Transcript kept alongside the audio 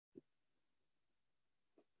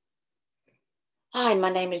Hi, my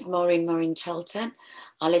name is Maureen Charlton.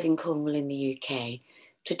 I live in Cornwall in the UK.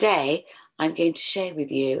 Today, I'm going to share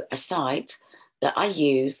with you a site that I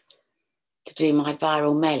use to do my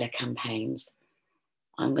viral mailer campaigns.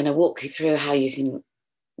 I'm going to walk you through how you can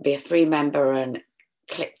be a free member and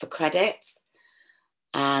click for credits.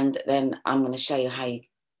 And then I'm going to show you how you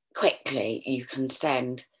quickly you can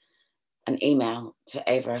send an email to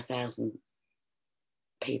over 1,000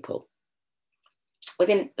 people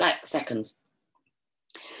within like seconds.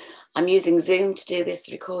 I'm using Zoom to do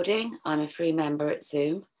this recording. I'm a free member at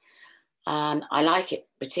Zoom. And I like it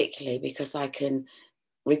particularly because I can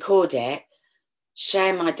record it,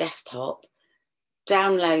 share my desktop,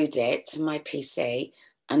 download it to my PC,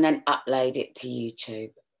 and then upload it to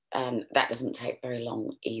YouTube. And that doesn't take very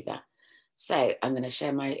long either. So I'm going to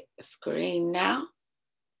share my screen now.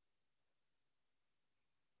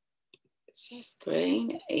 Share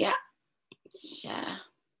screen. Yeah. Share.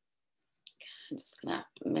 I'm just going to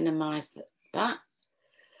minimize that.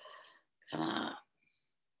 Gonna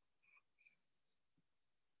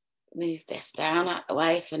move this down out the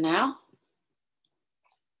way for now.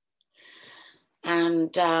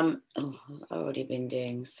 And I've already been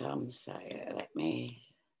doing some, so let me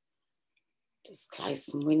just close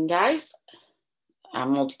some windows.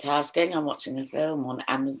 I'm multitasking. I'm watching a film on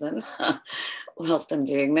Amazon whilst I'm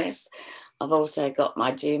doing this. I've also got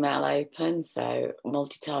my Gmail open, so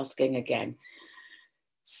multitasking again.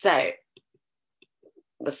 So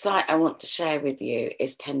the site I want to share with you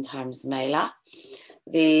is 10xMailer.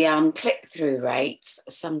 The click-through rates,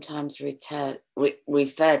 sometimes referred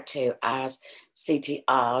to as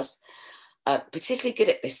CTRs, are particularly good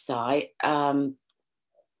at this site. The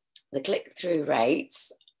click-through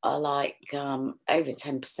rates are like over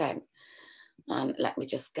 10%. And let me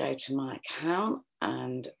just go to my account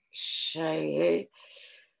and show you.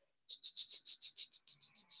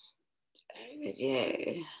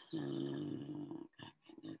 Overview.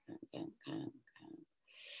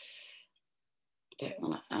 Don't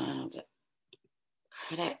want to add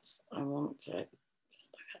credits. I want to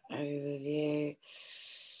just look at overview.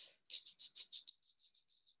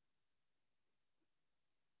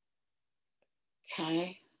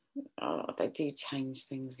 Okay. Oh, they do change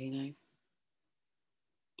things, you know.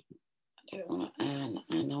 I don't want to earn,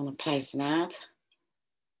 and I want to place an ad.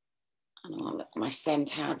 And I want to look at my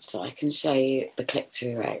sent ad so I can show you the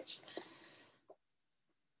click-through rates.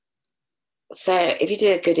 So if you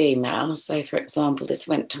do a good email, so for example, this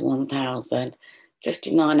went to 1,000,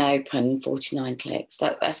 59 open, 49 clicks.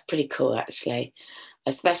 That's pretty cool, actually,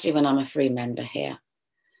 especially when I'm a free member here.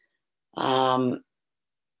 I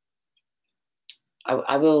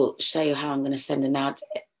will show you how I'm going to send an ad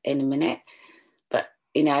in a minute. But,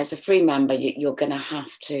 you know, as a free member, you're going to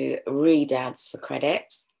have to read ads for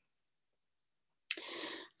credits.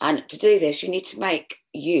 And to do this, you need to make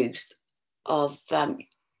use of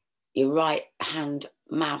your right hand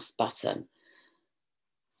mouse button.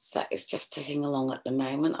 So it's just ticking along at the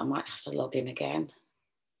moment. I might have to log in again.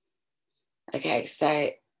 Okay, so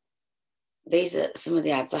these are some of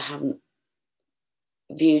the ads I haven't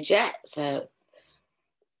viewed yet. So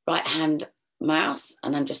right hand mouse,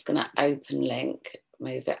 and I'm just going to open link,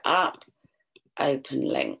 move it up, open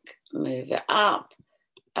link, move it up,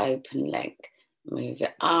 open link, move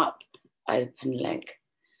it up, open link.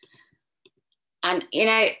 And, you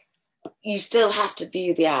know, you still have to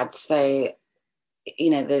view the ads. So, you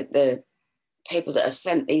know, the people that have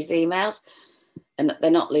sent these emails, and they're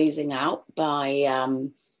not losing out by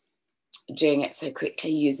doing it so quickly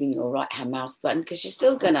using your right hand mouse button, because you're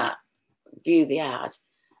still going to view the ad.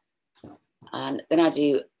 And then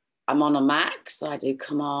I'm on a Mac, so I do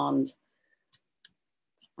command.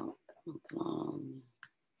 Come on.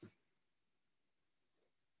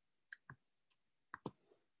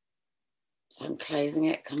 So I'm closing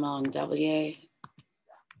it, Command W.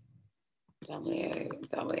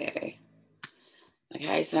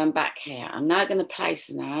 Okay, so I'm back here. I'm now going to place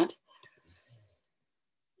an ad.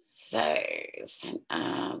 So send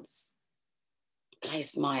ads,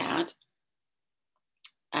 place my ad.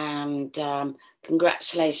 And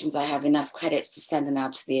congratulations, I have enough credits to send an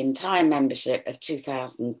ad to the entire membership of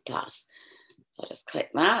 2,000 plus. So I just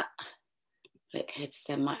click that, click here to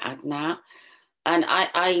send my ad now. And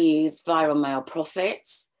I use Viral Mail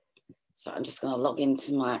Profits. So I'm just going to log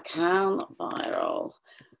into my account, Viral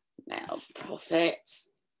Mail Profits.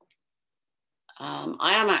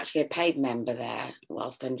 I am actually a paid member there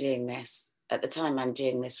whilst I'm doing this. At the time I'm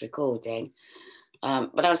doing this recording,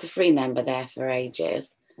 but I was a free member there for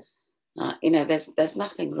ages. You know, there's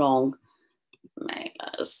nothing wrong,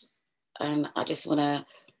 mailers, and I just want to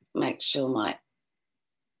make sure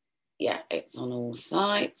it's on all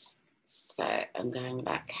sites. So I'm going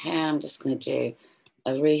back here. I'm just going to do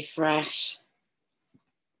a refresh.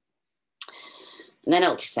 And then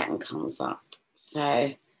Ultisend comes up. So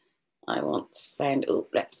I want to send, oh,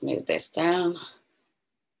 let's move this down.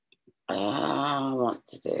 I want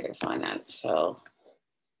to do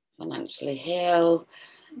financially heal,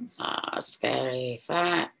 scary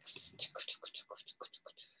facts,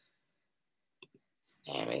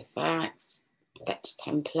 scary facts, fetch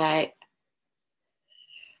template.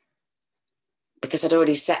 Because I'd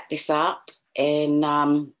already set this up in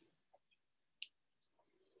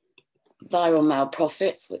Viral Mail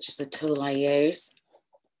Profits, which is the tool I use.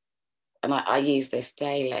 And I use this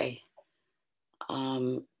daily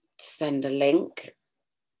to send a link.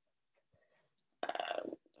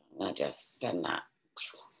 I just send that.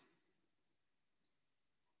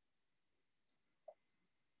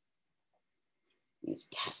 Let's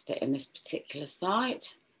test it in this particular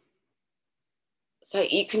site. So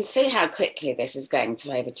you can see how quickly this is going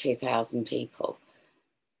to over 2,000 people.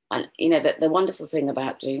 And you know that the wonderful thing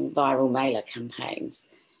about doing viral mailer campaigns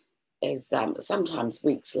is sometimes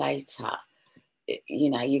weeks later,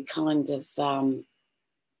 you know, you kind of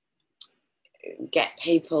get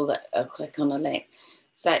people that click on a link.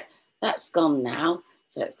 So that's gone now.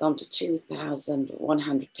 So it's gone to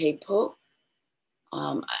 2,100 people.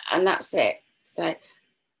 And that's it. So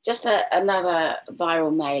just another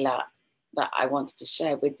viral mailer that I wanted to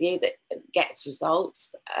share with you that gets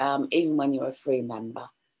results, even when you're a free member.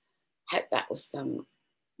 Hope that was some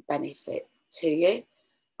benefit to you.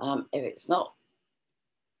 If it's not,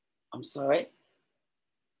 I'm sorry.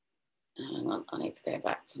 Hang on, I need to go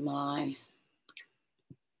back to my,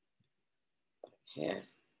 here.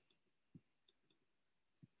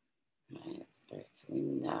 Okay, let's go to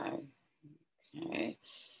window. Okay,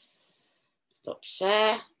 stop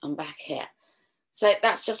share, I'm back here. So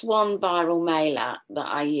that's just one viral mailer that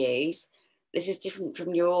I use. This is different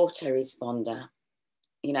from your autoresponder.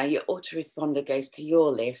 You know, your autoresponder goes to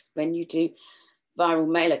your list. When you do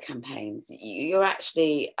viral mailer campaigns, you're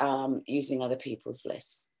actually using other people's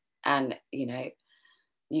lists. And, you know,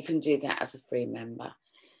 you can do that as a free member.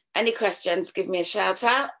 Any questions, give me a shout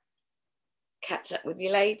out. Catch up with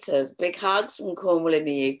you later. Big hugs from Cornwall in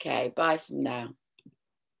the UK. Bye from now.